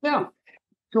God. Yeah,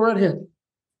 go right ahead.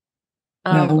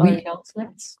 Our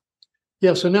announcements.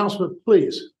 Yes, announcement,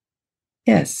 please.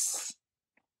 Yes.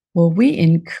 Well, we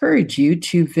encourage you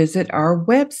to visit our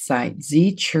website,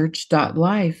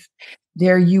 zchurch.life.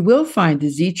 There you will find the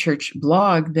ZChurch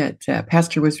blog that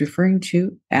Pastor was referring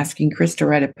to, asking Chris to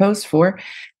write a post for.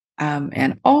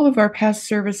 And all of our past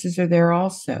services are there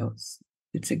also.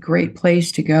 It's a great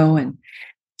place to go and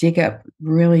dig up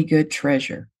really good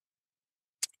treasure.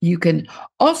 You can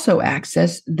also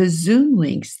access the Zoom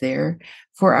links there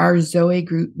for our Zoe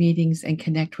group meetings and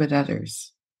connect with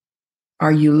others.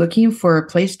 Are you looking for a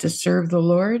place to serve the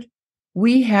Lord?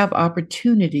 We have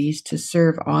opportunities to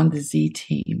serve on the Z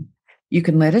team. You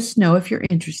can let us know if you're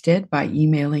interested by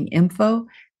emailing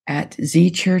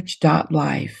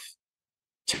info@zchurch.life.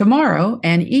 Tomorrow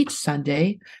and each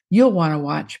Sunday, you'll want to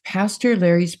watch Pastor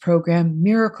Larry's program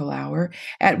Miracle Hour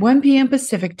at 1 p.m.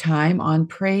 Pacific Time on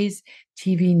Praise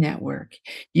TV Network.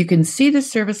 You can see the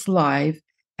service live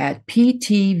at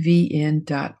ptvn.org.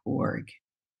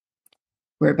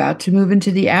 We're about to move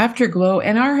into the afterglow,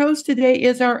 and our host today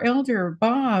is our elder,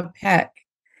 Bob Peck.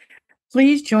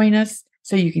 Please join us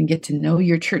so you can get to know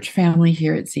your church family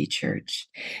here at ZChurch.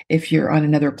 If you're on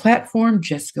another platform,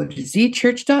 just go to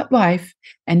zchurch.life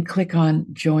and click on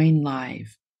Join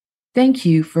Live. Thank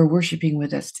you for worshiping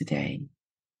with us today.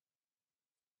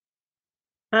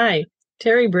 Hi,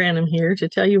 Terry Branham here to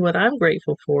tell you what I'm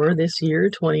grateful for this year,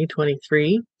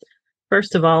 2023.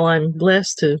 First of all, I'm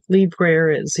blessed to lead prayer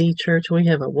at ZChurch. We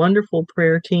have a wonderful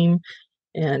prayer team,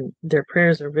 and their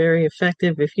prayers are very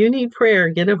effective. If you need prayer,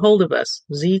 get a hold of us,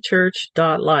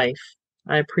 zchurch.life.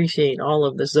 I appreciate all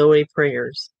of the Zoe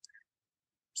prayers.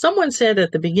 Someone said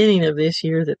at the beginning of this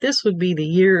year that this would be the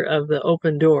year of the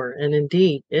open door, and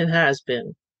indeed, it has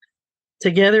been.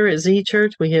 Together at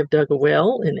ZChurch, we have dug a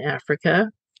well in Africa.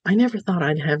 I never thought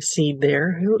I'd have seed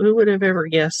there. Who would have ever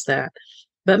guessed that?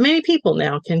 But many people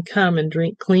now can come and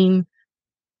drink clean,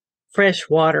 fresh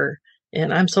water,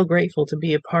 and I'm so grateful to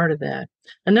be a part of that.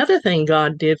 Another thing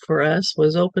God did for us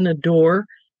was open a door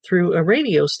through a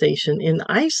radio station in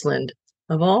Iceland,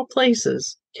 of all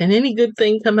places. Can any good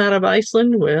thing come out of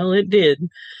Iceland? Well, it did,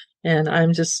 and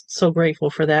I'm just so grateful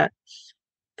for that.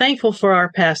 Thankful for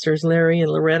our pastors, Larry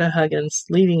and Loretta Huggins,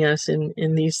 leading us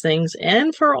in these things,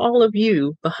 and for all of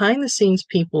you behind-the-scenes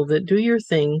people that do your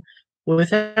thing.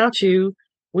 Without you,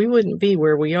 we wouldn't be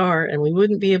where we are, and we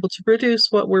wouldn't be able to produce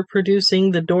what we're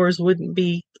producing. The doors wouldn't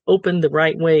be opened the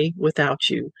right way without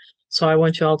you. So I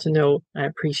want you all to know I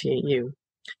appreciate you.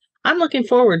 I'm looking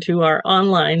forward to our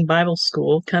online Bible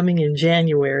school coming in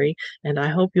January, and I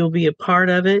hope you'll be a part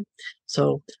of it.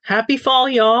 So happy fall,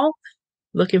 y'all.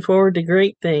 Looking forward to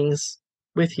great things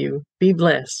with you. Be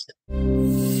blessed.